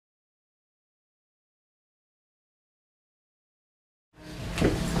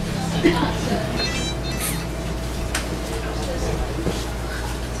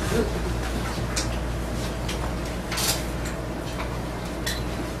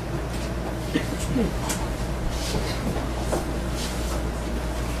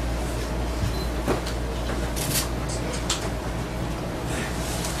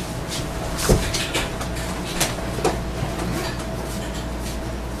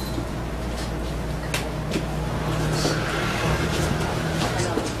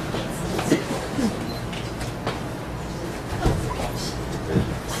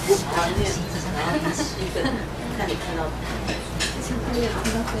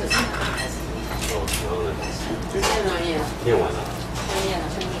念完了。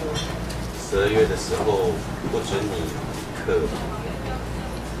12月的时候不准你课。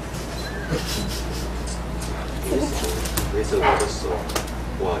没事，我的手，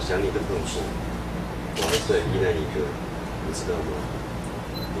我好想你的碰触，我还是很依赖你的，你知道吗？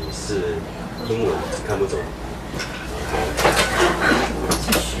你是英文看不懂，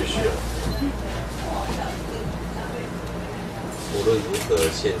必须啊。无论如何，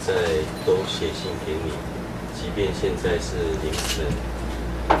现在都写信给你，即便现在是凌晨，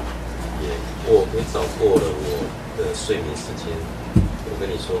也早过了我的睡眠时间。我跟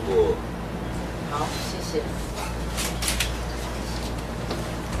你说过。好，谢谢。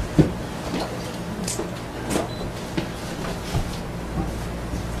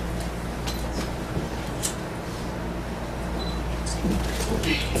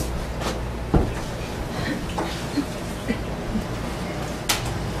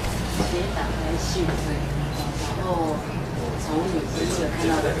然后从你第一个看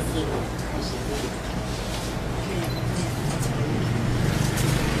到的字开始念。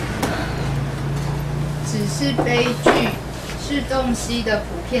只是悲剧是洞悉的普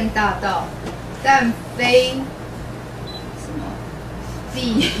遍大道，但非什么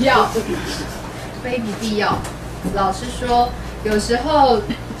必要，非不必要。老实说，有时候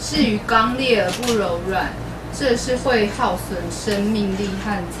是于刚烈而不柔软，这是会耗损生命力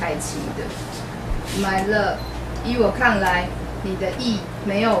和才情的。My love， 依我看来，你的意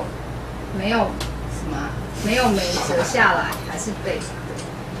没有没折下来，还是背的。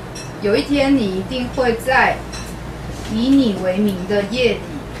有一天，你一定会在以你为名的夜里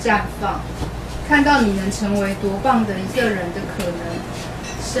绽放，看到你能成为多棒的一个人的可能，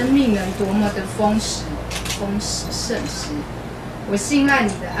生命能多么的丰盛时。我信赖你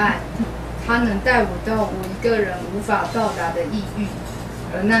的爱，它能带我到我一个人无法到達的异域，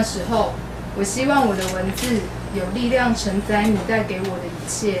而那時候，我希望我的文字有力量承載你帶給我的一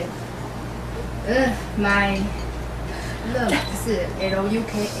切。My love 是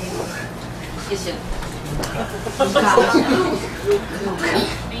LUKA。謝謝。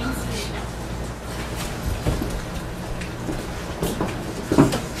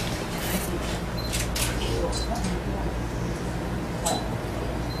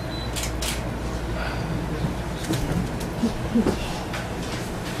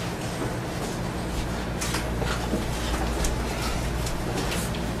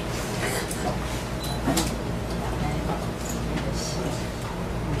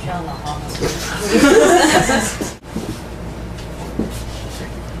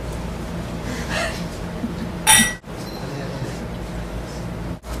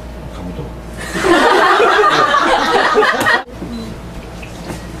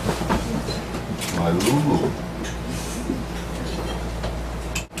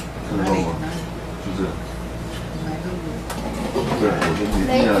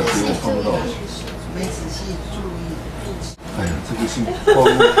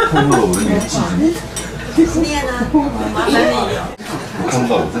透露了我的年纪，念啊，麻烦你。我看不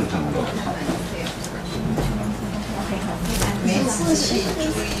到，我真的看不到。没仔细注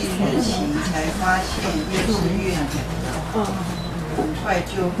意日期，才发现越是越难，很快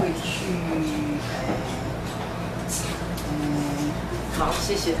就会去。好，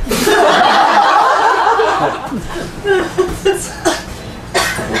谢谢。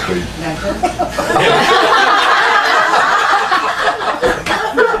我可以。2个。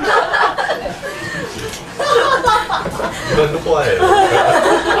闷坏了。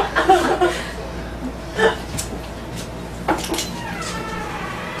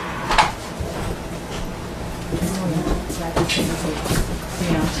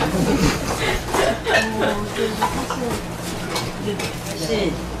是，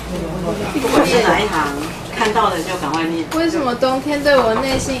不管是哪一行，看到的就赶快念。为什么冬天对我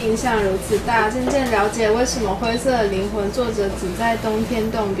内心影响如此大？渐渐了解为什么灰色的灵魂作者只在冬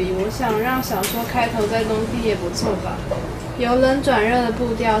天动笔。我想让小说开头在冬天也不错吧。由冷转热的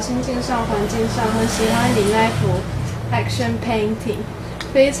步调，心境上、环境上，很喜欢你那幅 action painting，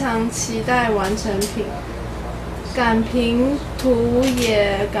 非常期待完成品。感评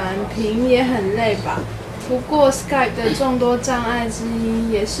也很累吧？不过 Skype 的众多障碍之一，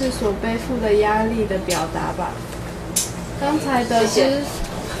也是所背负的压力的表达吧。刚才得知。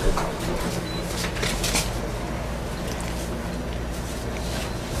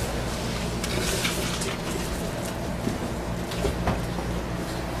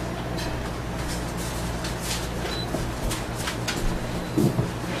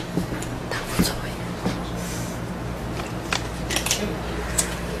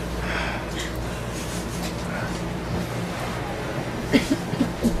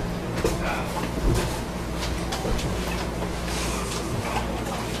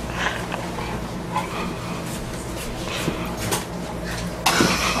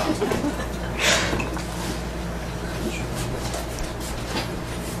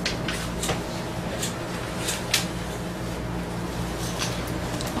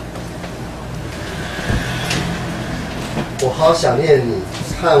我好想念你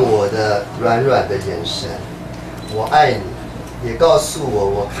看我的软软的眼神，我爱你，也告诉我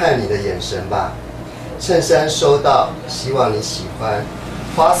我看你的眼神吧。衬衫收到，希望你喜欢。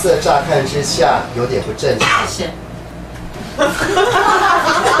花色乍看之下有点不正常。谢谢。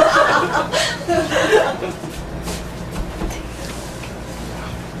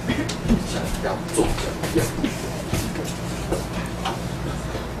要做这样。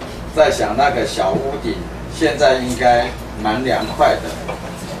在想那个小屋顶，现在应该蛮凉快的。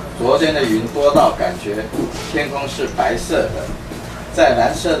昨天的云多到感觉天空是白色的，在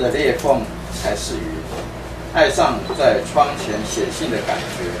蓝色的裂缝才是云。爱上在窗前写信的感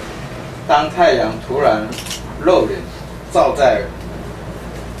觉。当太阳突然露脸照在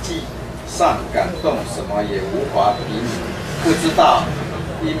地上，感动什么也无法比拟。不知道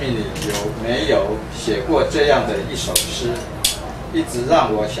伊米里有没有写过这样的一首诗，一直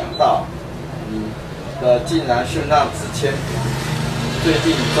让我想到你的竟然是那支铅笔。最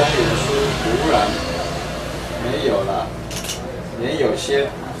近中文书突然没有了，连有些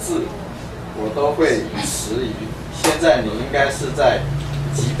字我都会迟疑。现在你应该是在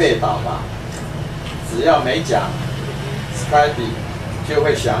吉贝岛吧？只要没讲 Skype， 就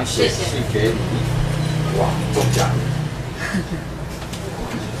会想写信给你。哇，中奖！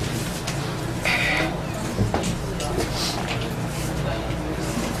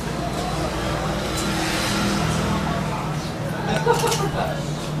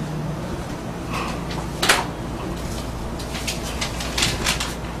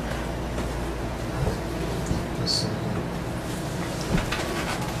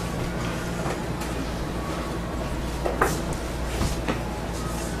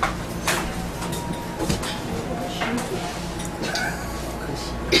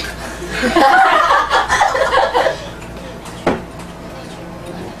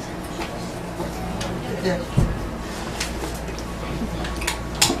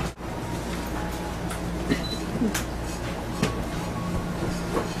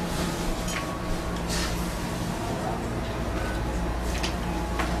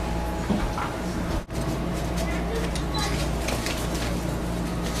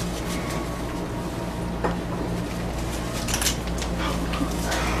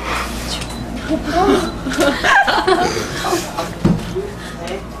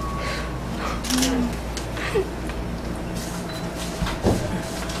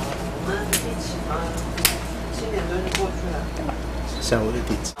下我的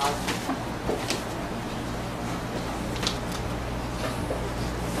地址。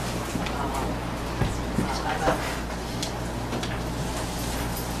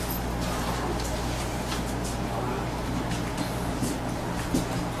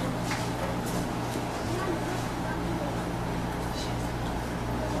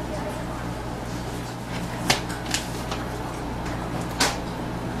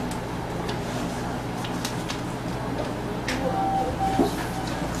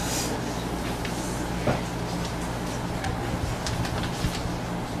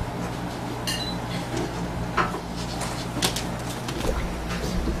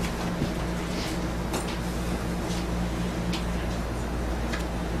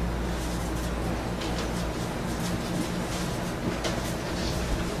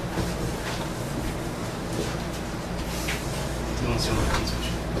这东西我看出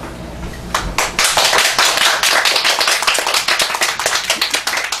去。